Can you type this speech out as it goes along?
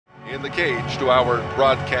in the cage to our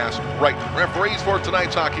broadcast right. Referees for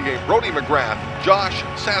tonight's hockey game, Brody McGrath, Josh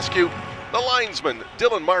Saskew, the linesman,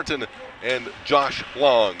 Dylan Martin, and Josh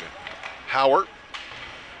Long. Howard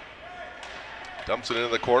dumps it into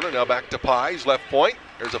the corner, now back to Pies, left point.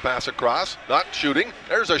 There's a pass across, not shooting.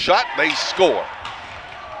 There's a shot, they score.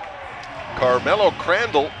 Carmelo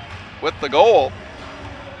Crandall with the goal.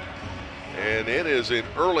 And it is an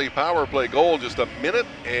early power play goal, just a minute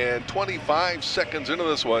and 25 seconds into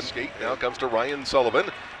this one. Skate now comes to Ryan Sullivan,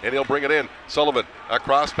 and he'll bring it in. Sullivan, a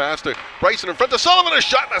cross pass to Bryson in front of Sullivan, a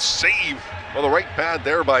shot and a save. Well, the right pad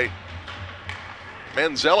there by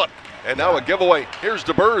Manzella. And now a giveaway. Here's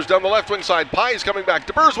DeBurs down the left wing side. Pies coming back.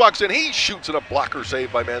 DeBurs walks in. He shoots at a blocker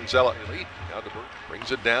save by Manzella. Now DeBurs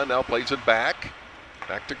brings it down, now plays it back.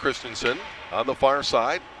 Back to Christensen on the far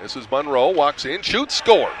side. This is Monroe, walks in, shoots,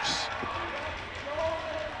 scores.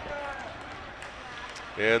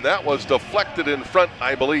 And that was deflected in front,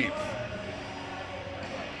 I believe.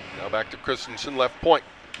 Now back to Christensen, left point.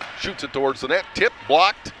 Shoots it towards the net, tip,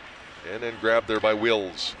 blocked, and then grabbed there by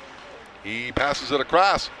Wills. He passes it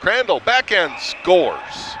across. Crandall, backhand,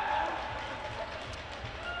 scores.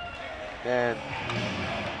 Man,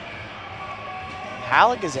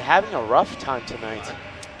 Halleck is having a rough time tonight.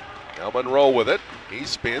 Now Monroe with it. He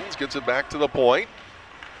spins, gets it back to the point.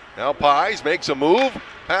 Now Pies makes a move,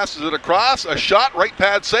 passes it across, a shot, right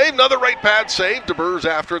pad save, another right pad save. DeBurs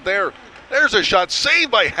after it there. There's a shot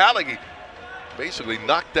saved by Halleck. He basically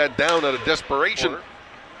knocked that down out of desperation.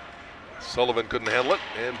 Sullivan couldn't handle it,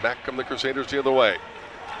 and back come the Crusaders the other way.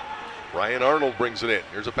 Ryan Arnold brings it in.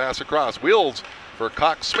 Here's a pass across. Wheels for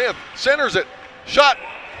Cox Smith. Centers it. Shot.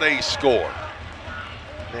 They score.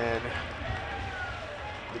 Man,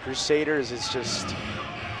 the Crusaders is just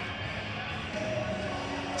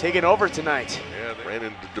taking over tonight. Yeah, they ran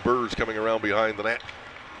into DeBurs coming around behind the net.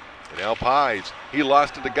 And now Pies. He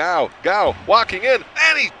lost it to Gow. Gow walking in,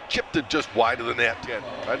 and he chipped it just wide of the net.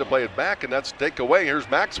 Tried to play it back, and that's take away. Here's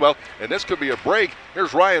Maxwell, and this could be a break.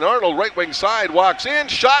 Here's Ryan Arnold, right wing side, walks in,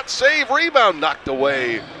 shot, save, rebound, knocked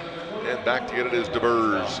away. And back to get it is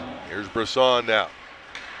DeBurs. Here's Brisson now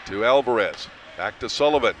to Alvarez. Back to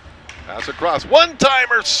Sullivan. Pass across.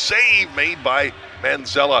 One-timer save made by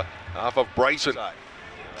Manzella off of Bryson.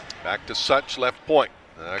 Back to Such, left point.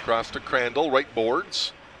 Across to Crandall, right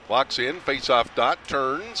boards. Walks in, face-off dot,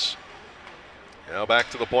 turns. Now back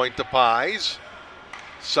to the point to Pies.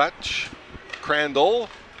 Such, Crandall,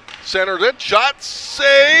 centered it, shot,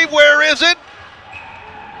 save, where is it?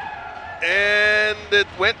 And it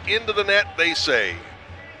went into the net, they say.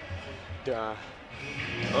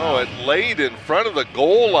 Oh, it laid in front of the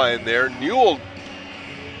goal line there. Newell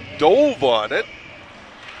dove on it.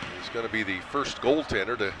 He's going to be the first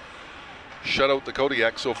goaltender to shut out the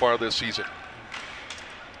Kodiaks so far this season.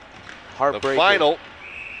 The final,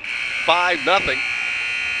 5-0.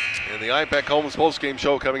 And the IPEC Homes postgame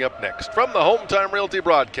show coming up next. From the Home Time Realty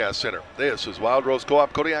Broadcast Center, this is Wild Rose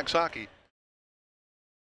Co-op Kodiaks Hockey.